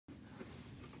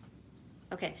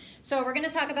Okay, so we're going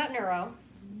to talk about neuro,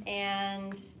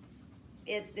 and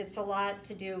it's a lot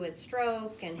to do with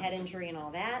stroke and head injury and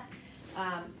all that,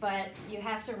 but you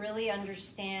have to really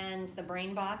understand the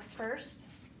brain box first,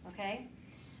 okay?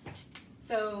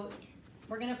 So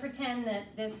we're going to pretend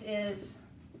that this is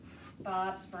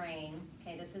Bob's brain.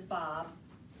 Okay, this is Bob.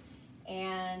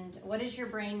 And what is your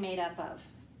brain made up of?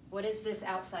 What is this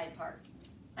outside part?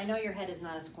 I know your head is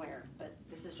not a square, but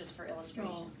this is just for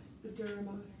illustration. The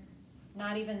derma.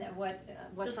 Not even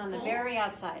what's on the skull. very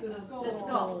outside. The skull. The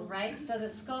skull, right? So the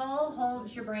skull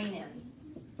holds your brain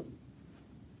in.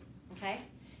 Okay?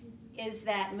 Is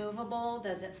that movable?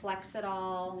 Does it flex at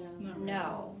all?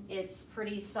 No. It's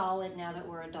pretty solid now that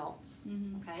we're adults.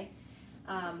 Okay?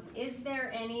 Is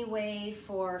there any way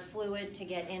for fluid to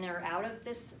get in or out of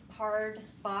this hard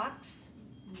box?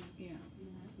 Yeah.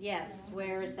 Yes.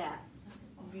 Where is that?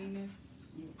 Venus.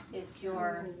 It's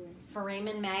your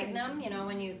foramen magnum. You know,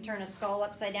 when you turn a skull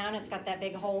upside down, it's got that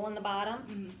big hole in the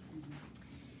bottom.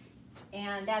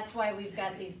 And that's why we've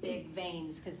got these big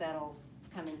veins, because that'll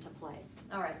come into play.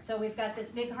 All right, so we've got this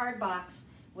big hard box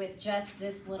with just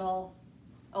this little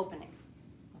opening,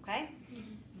 okay?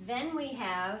 Then we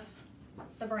have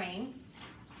the brain.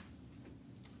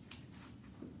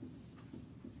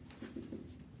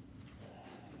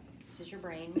 This is your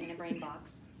brain in a brain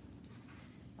box,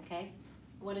 okay?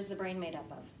 What is the brain made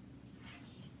up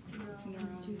of?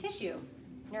 Neurons. Tissue,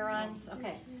 neurons,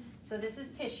 okay. So this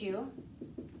is tissue.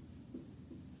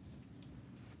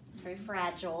 It's very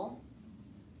fragile.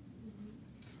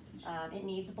 It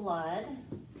needs blood.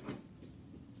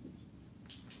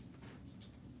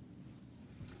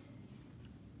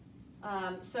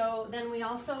 So then we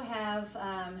also have,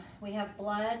 we have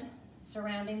blood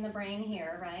surrounding the brain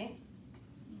here, right?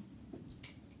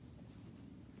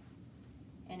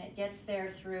 And it gets there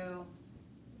through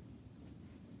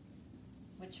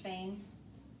which veins?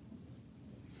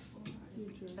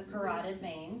 The carotid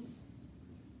veins.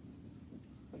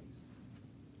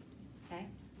 Okay.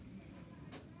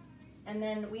 And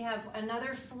then we have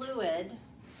another fluid,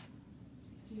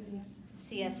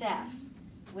 CSF,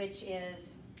 which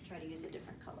is, try to use a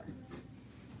different color.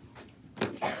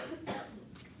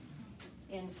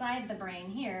 Inside the brain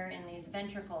here in these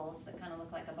ventricles that kind of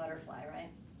look like a butterfly, right?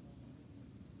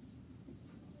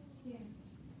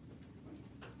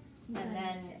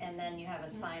 And then you have a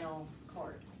spinal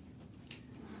cord.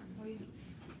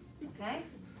 Okay?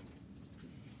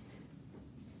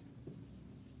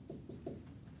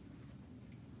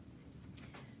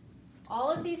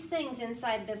 All of these things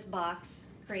inside this box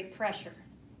create pressure.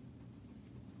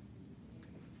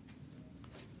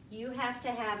 You have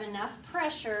to have enough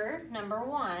pressure, number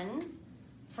one,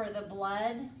 for the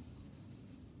blood.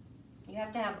 You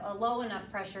have to have a low enough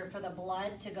pressure for the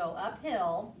blood to go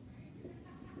uphill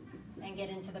and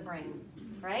get into the brain,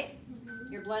 right?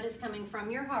 Your blood is coming from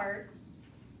your heart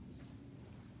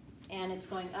and it's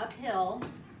going uphill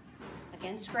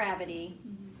against gravity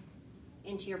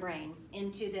into your brain,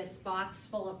 into this box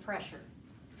full of pressure.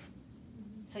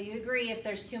 So you agree if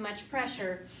there's too much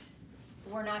pressure,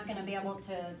 we're not going to be able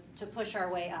to push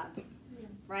our way up,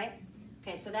 right?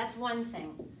 Okay, so that's one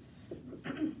thing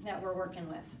that we're working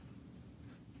with.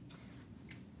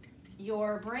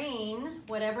 Your brain,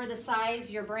 whatever the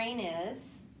size your brain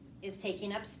is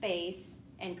taking up space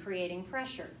and creating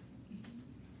pressure.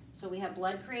 So we have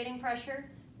blood creating pressure,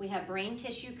 we have brain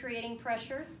tissue creating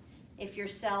pressure. If your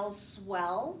cells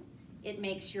swell, it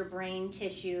makes your brain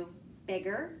tissue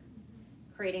bigger,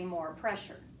 creating more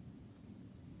pressure.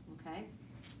 Okay,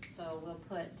 so we'll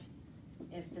put,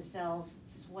 if the cells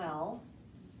swell,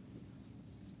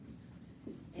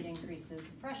 it increases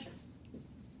the pressure.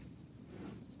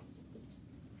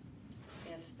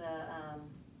 If the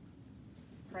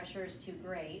pressure is too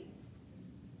great,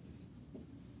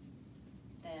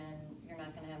 then you're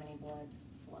not going to have any blood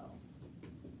flow.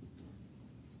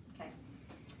 Okay,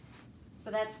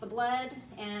 so that's the blood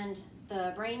and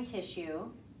the brain tissue,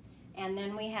 and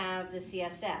then we have the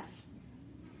CSF.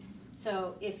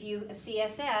 So if you, a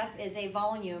CSF is a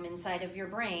volume inside of your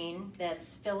brain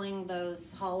that's filling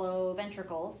those hollow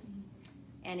ventricles,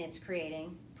 and it's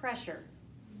creating pressure,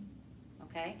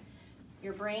 okay?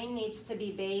 Your brain needs to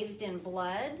be bathed in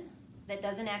blood that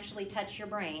doesn't actually touch your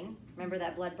brain. Remember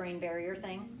that blood-brain barrier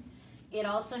thing? It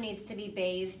also needs to be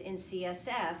bathed in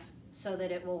CSF so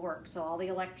that it will work. So all the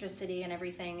electricity and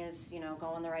everything is, you know,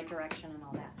 going the right direction and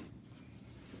all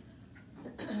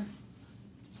that.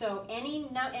 So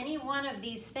any one of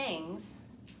these things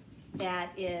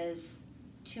that is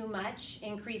too much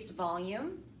increased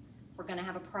volume, we're going to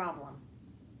have a problem.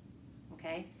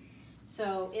 Okay?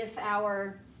 So if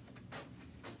our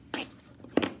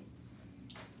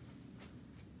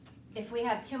if we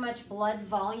have too much blood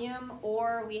volume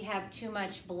or we have too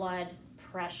much blood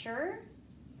pressure,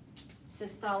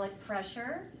 systolic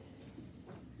pressure,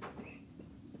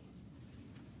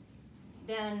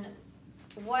 then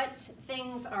what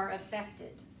things are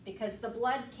affected? Because the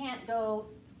blood can't go,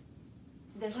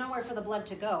 there's nowhere for the blood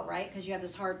to go, right? Because you have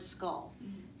this hard skull.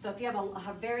 So if you have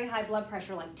a very high blood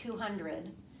pressure, like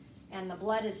 200, and the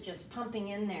blood is just pumping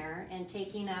in there and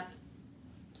taking up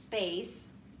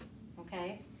space,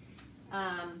 okay?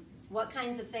 What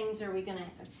kinds of things are we gonna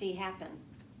see happen?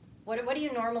 What do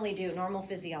you normally do, normal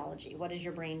physiology? What does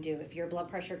your brain do? If your blood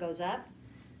pressure goes up,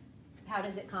 how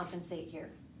does it compensate here?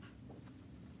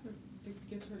 It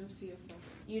gets rid of CSF.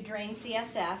 You drain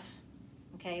CSF,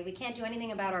 okay? We can't do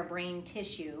anything about our brain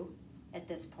tissue at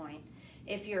this point.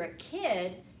 If you're a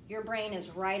kid, your brain is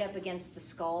right up against the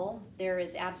skull. There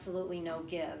is absolutely no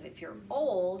give. If you're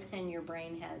old and your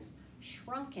brain has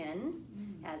shrunken,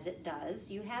 as it does,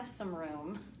 you have some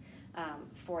room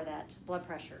for that blood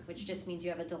pressure, which just means you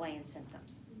have a delay in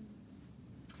symptoms.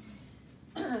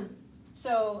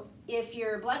 So if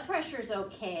your blood pressure is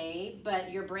okay,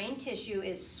 but your brain tissue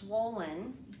is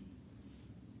swollen,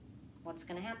 what's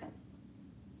going to happen?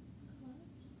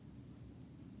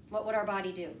 What would our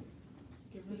body do?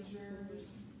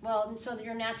 Well, so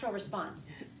your natural response,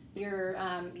 your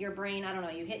brain, I don't know,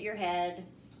 you hit your head,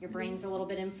 your brain's a little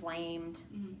bit inflamed.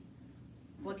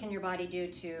 What can your body do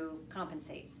to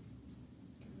compensate?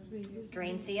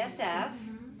 Drain CSF.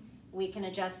 We can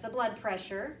adjust the blood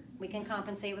pressure. We can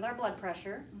compensate with our blood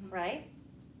pressure, right?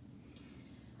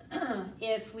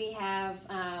 If we have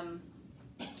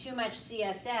too much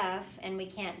CSF and we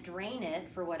can't drain it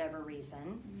for whatever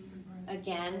reason,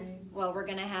 again, well, we're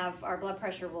going to have, our blood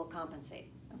pressure will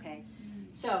compensate, okay?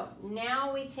 So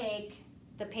now we take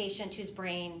the patient whose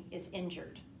brain is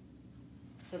injured.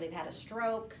 So they've had a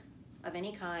stroke of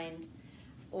any kind,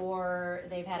 or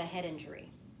they've had a head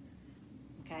injury,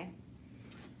 okay?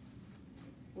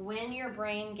 When your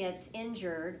brain gets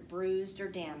injured, bruised, or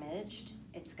damaged,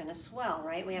 it's going to swell,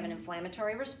 right? We have an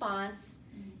inflammatory response,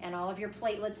 and all of your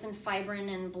platelets and fibrin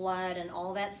and blood and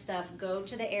all that stuff go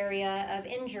to the area of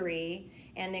injury,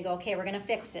 and they go, okay, we're going to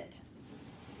fix it.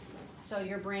 So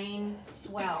your brain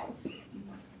swells.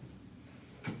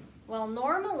 Well,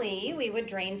 normally we would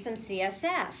drain some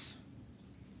CSF,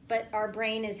 but our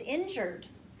brain is injured,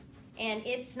 and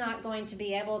it's not going to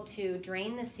be able to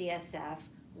drain the CSF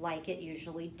like it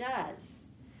usually does.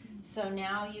 So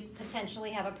now you potentially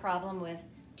have a problem with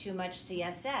too much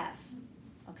CSF.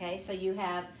 Okay, so you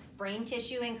have brain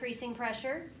tissue increasing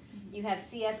pressure, you have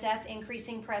CSF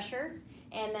increasing pressure,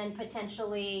 and then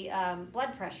potentially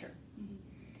blood pressure.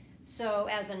 So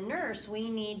as a nurse, we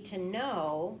need to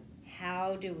know,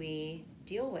 how do we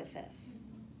deal with this,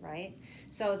 right?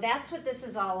 So that's what this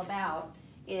is all about,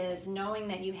 is knowing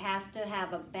that you have to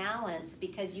have a balance,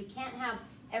 because you can't have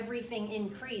everything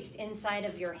increased inside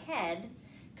of your head,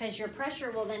 because your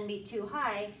pressure will then be too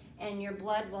high and your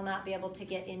blood will not be able to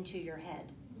get into your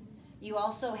head. You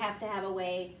also have to have a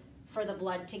way for the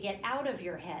blood to get out of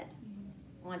your head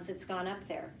once it's gone up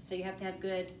there. So you have to have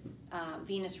good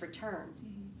venous return.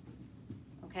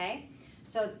 Okay?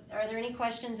 So are there any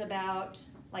questions about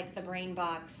like the brain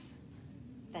box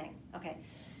thing? Okay.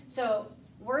 So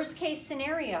worst case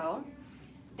scenario,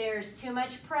 there's too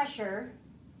much pressure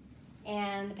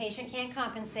and the patient can't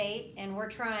compensate, and we're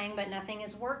trying but nothing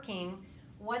is working.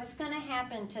 What's going to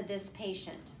happen to this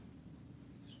patient?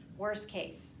 Worst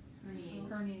case.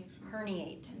 Herniate.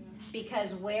 Yeah.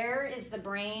 Because where is the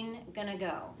brain going to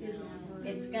go? Down.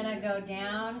 It's going to go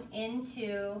down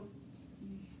into,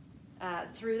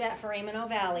 through that foraminal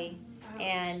valley,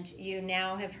 and you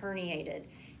now have herniated.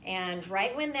 And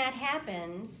right when that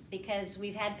happens, because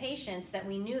we've had patients that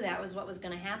we knew that was what was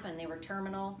going to happen, they were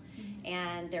terminal,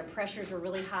 and their pressures were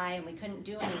really high and we couldn't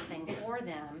do anything for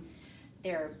them.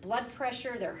 Their blood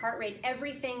pressure, their heart rate,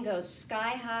 everything goes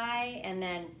sky high and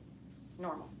then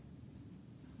normal.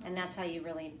 And that's how you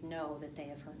really know that they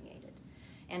have herniated.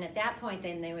 And at that point,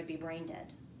 then they would be brain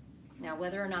dead. Now,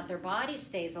 whether or not their body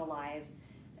stays alive,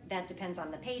 that depends on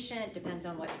the patient, depends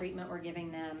on what treatment we're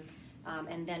giving them,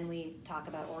 and then we talk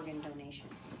about organ donation.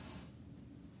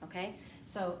 Okay?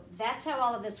 So that's how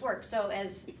all of this works. So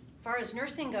as far as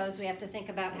nursing goes, we have to think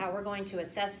about how we're going to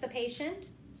assess the patient,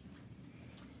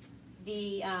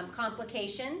 the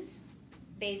complications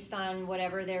based on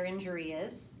whatever their injury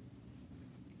is,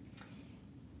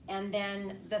 and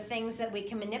then the things that we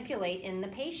can manipulate in the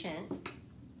patient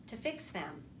to fix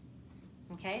them.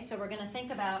 Okay, so we're going to think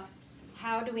about,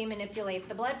 how do we manipulate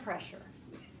the blood pressure?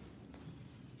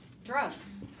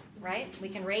 Drugs, right? We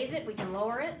can raise it, we can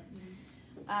lower it.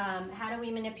 How do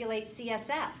we manipulate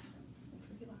CSF?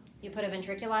 You put a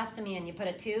ventriculostomy in, you put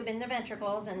a tube in the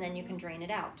ventricles, and then you can drain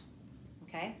it out,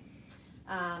 okay?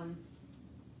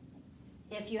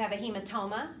 If you have a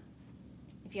hematoma,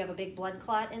 if you have a big blood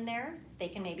clot in there, they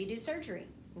can maybe do surgery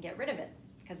and get rid of it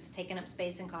because it's taking up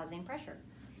space and causing pressure.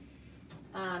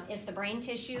 If the brain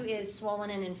tissue is swollen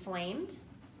and inflamed,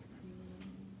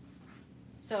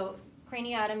 so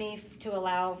craniotomy to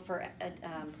allow for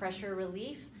pressure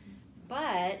relief,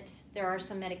 but there are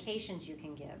some medications you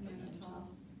can give. Mannitol.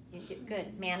 You get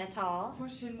good. Mannitol.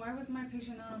 Question, why was my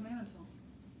patient not on Mannitol?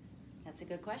 That's a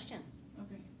good question.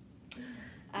 Okay.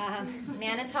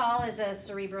 Mannitol is a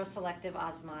cerebroselective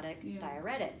osmotic Yeah.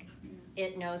 diuretic.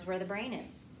 It knows where the brain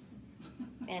is,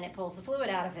 and it pulls the fluid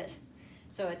out of it.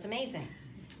 So it's amazing.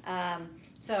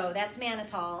 So that's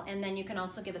mannitol, and then you can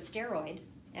also give a steroid,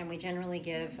 and we generally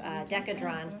give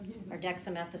Decadron or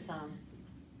dexamethasone.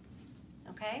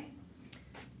 Okay?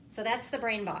 So that's the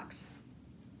brain box.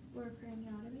 Or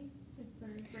craniotomy? For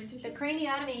brain tissue? The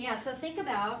craniotomy, yeah, so think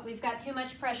about, we've got too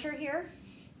much pressure here.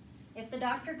 If the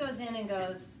doctor goes in and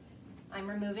goes, I'm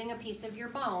removing a piece of your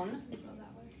bone, Go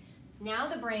that way. now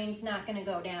the brain's not going to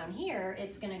go down here,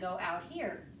 it's going to go out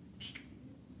here.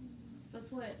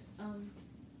 That's what,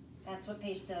 That's what the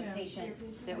Yeah. patient Your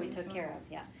patient that we was took fine. care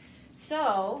of, yeah.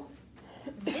 So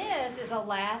this is a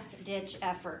last ditch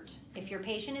effort. If your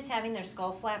patient is having their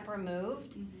skull flap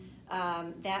removed,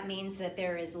 that means that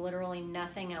there is literally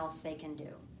nothing else they can do.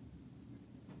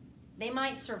 They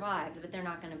might survive, but they're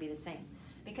not going to be the same.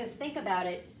 Because think about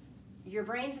it, your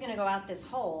brain's going to go out this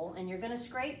hole, and you're going to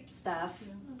scrape stuff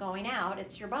Yeah. going out.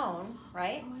 It's your bone,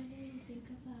 right? oh, I didn't think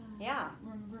of that. Yeah.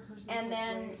 Remember hers was And like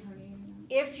then- way herniated.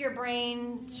 If your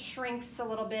brain shrinks a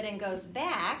little bit and goes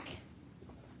back,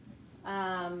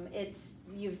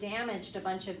 you've damaged a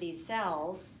bunch of these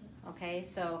cells, okay?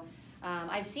 So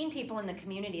I've seen people in the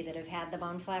community that have had the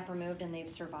bone flap removed and they've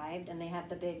survived, and they have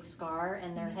the big scar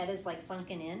and their head is like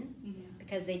sunken in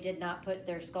because they did not put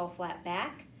their skull flap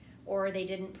back, or they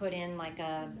didn't put in like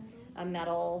a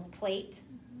metal plate,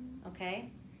 okay?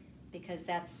 Because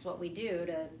that's what we do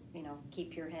to,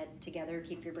 keep your head together,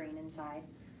 keep your brain inside,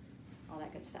 all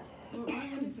that good stuff. Well, why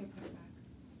wouldn't they put it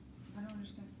back? I don't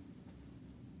understand.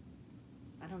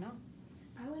 I don't know.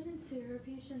 I went into her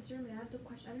patient's room and I had the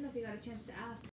question, I don't know if you got a chance to ask.